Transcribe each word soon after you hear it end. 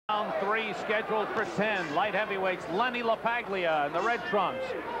Round 3 scheduled for 10. Light heavyweights Lenny Lapaglia in the red trunks.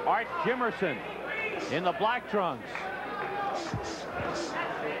 Art Jimmerson in the black trunks.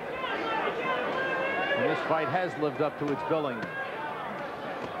 And this fight has lived up to its billing.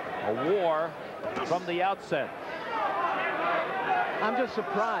 A war from the outset. I'm just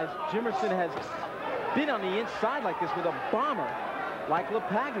surprised Jimmerson has been on the inside like this with a bomber like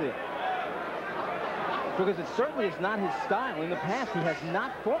Lapaglia. Because it certainly is not his style. In the past, he has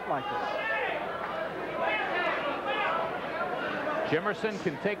not fought like this. Jimmerson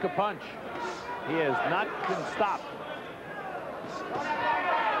can take a punch. He has not been stopped.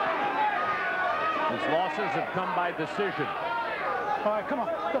 His losses have come by decision. All right, come on.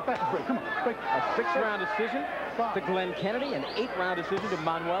 Step back and break. Come on. Break. A 6-round decision to Glenn Kennedy, an 8-round decision to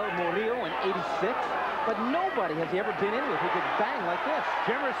Manuel Murillo in '86. But nobody has ever been in with who could bang like this.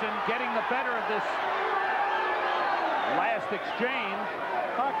 Jimmerson getting the better of this last exchange.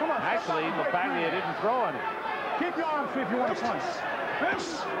 All right, come on. Actually, Lapaglia didn't throw any. Keep your arms free if you want to punch.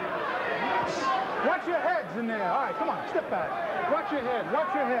 Watch your heads in there. All right, come on. Step back. Watch your head.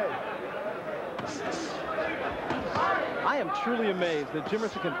 Watch your head. I am truly amazed that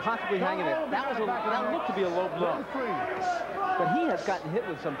Jimmerson can possibly hang in there. That looked to be a low blow. But he has gotten hit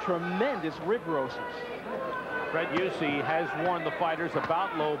with some tremendous rib roses. Fred Yusi has warned the fighters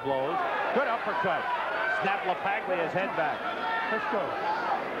about low blows. Good uppercut. Snap Lapaglia's head back. Let's go.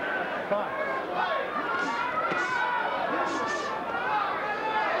 Fine.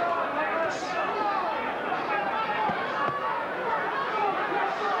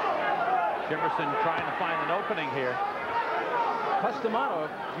 Jimmerson trying to find an opening here. Customato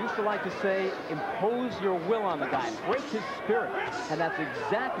used to like to say, impose your will on the guy, break his spirit. And that's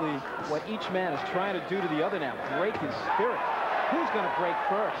exactly what each man is trying to do to the other now, break his spirit. Who's going to break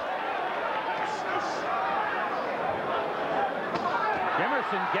first?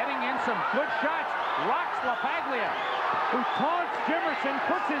 Jimmerson getting in some good shots, rocks Lapaglia, who taunts Jimmerson,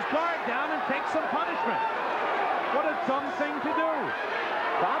 puts his guard down, and takes some punishment. What a dumb thing to do.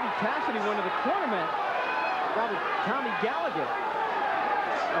 Bobby Cassidy, one of the cornermen, Tommy Gallagher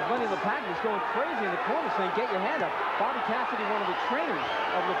of Lenny Lapaglia, is going crazy in the corner saying, get your hand up. Bobby Cassidy, one of the trainers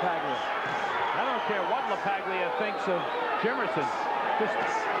of Lapaglia. I don't care what Lapaglia thinks of Jimmerson. Just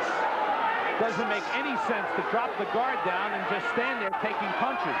doesn't make any sense to drop the guard down and just stand there taking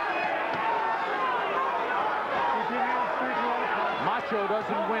punches. Macho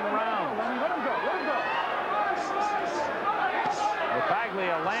doesn't win rounds. Let him go. Let him go.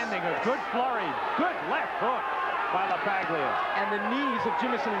 Lapaglia landing a good flurry. Good left hook by Lapaglia. And the knees of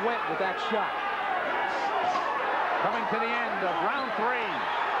Jimmeson went with that shot. Coming to the end of round 3.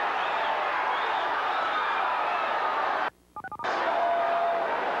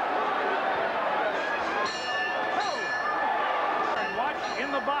 And watch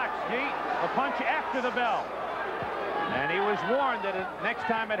in the box, the punch after the bell. And he was warned that next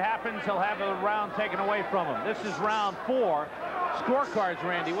time it happens, he'll have a round taken away from him. This is round 4. Scorecards,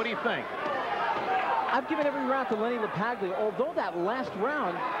 Randy, what do you think? I've given every round to Lenny Lapaglia, although that last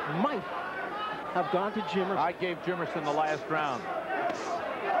round might have gone to Jimmerson. I gave Jimmerson the last round.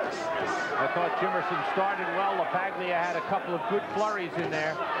 I thought Jimmerson started well. Lapaglia had a couple of good flurries in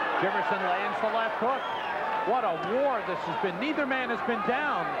there. Jimmerson lands the left hook. What a war this has been. Neither man has been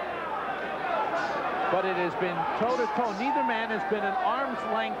down, but it has been toe-to-toe. Neither man has been an arm's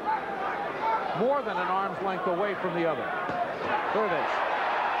length, more than an arm's length away from the other. Look at this.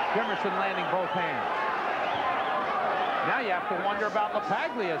 Jimmerson landing both hands. Now you have to wonder about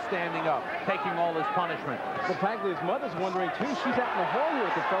Lapaglia standing up, taking all his punishment. Lapaglia's mother's wondering, too. She's out in the hall here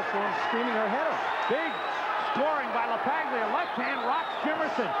at the Felt Forum screaming her head off. Big scoring by Lapaglia. Left hand rocks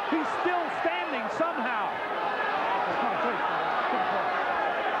Jimmerson. He's still standing somehow.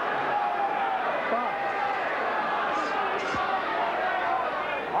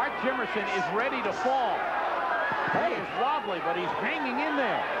 Art Jimmerson is ready to fall. He is wobbly, but he's hanging in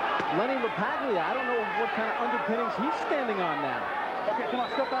there. Lenny Lapaglia, I don't know what kind of underpinnings he's standing on now. Okay, come on,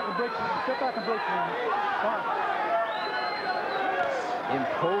 step back and break. Step back and break. Come on.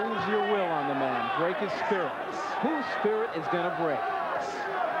 Impose your will on the man. Break his spirit. Whose spirit is going to break?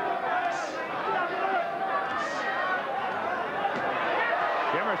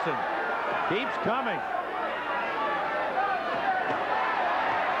 Jimmerson keeps coming.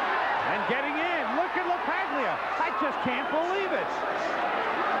 And getting in. Look at Lapaglia. I just can't believe it.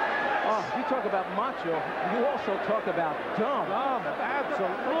 Oh, you talk about macho. You also talk about dumb. Dumb,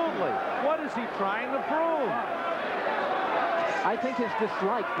 absolutely. What is he trying to prove? I think his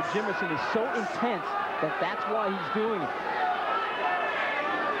dislike for Jimmerson is so intense that that's why he's doing it.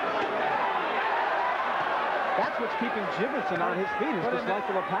 That's what's keeping Jimmerson on his feet. It's just like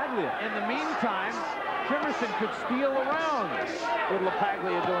the Lapaglia. In the meantime, Jimmerson could steal around with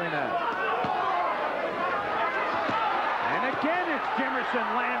Lapaglia doing that. And again, it's Jimmerson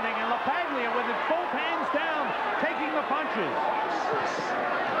landing, and Lapaglia with it both hands down, taking the punches.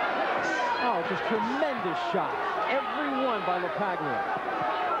 Oh, just tremendous shots. Every one by Lapaglia.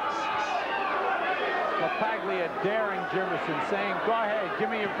 Lapaglia daring Jimmerson, saying, go ahead, give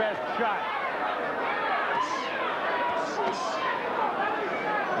me your best shot.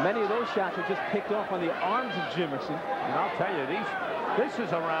 Many of those shots are just picked off on the arms of Jimmerson. And I'll tell you, this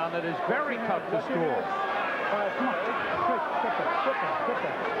is a round that is very tough to score. All right, come on. Quick, get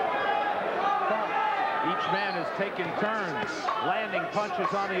that. Each man is taking turns, landing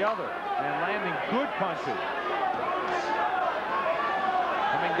punches on the other, and landing good punches.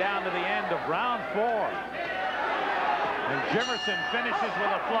 Coming down to the end of round 4. And Jimmerson finishes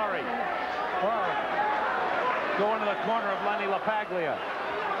with a flurry. Going to the corner of Lenny Lapaglia.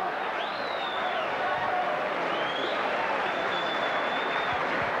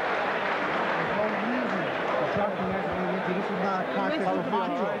 This is not a contest of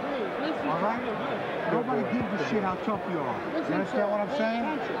macho. All right? Nobody gives a shit how tough you are. You understand what I'm saying?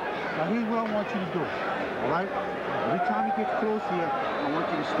 Now here's what I want you to do. All right? Every time he gets close here, I want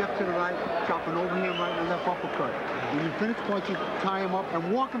you to step to the right, chop an overhand right and left uppercut. When you finish punching, tie him up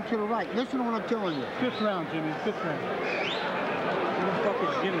and walk him to the right. Listen to what I'm telling you. Fifth round, Jimmy. Fifth round. Who the fuck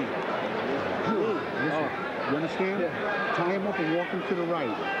is Jimmy? Listen. You understand? Yeah. Tie him up and walk him to the right.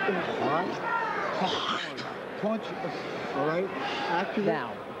 All right? Punch, all right? After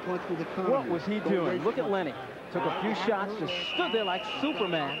now, punch with the counter. What was he doing? Look at Lenny. Took a few shots, just stood there like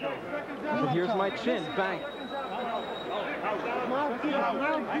Superman. So here's my chin, bang.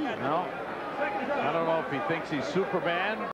 No, I don't know if he thinks he's Superman.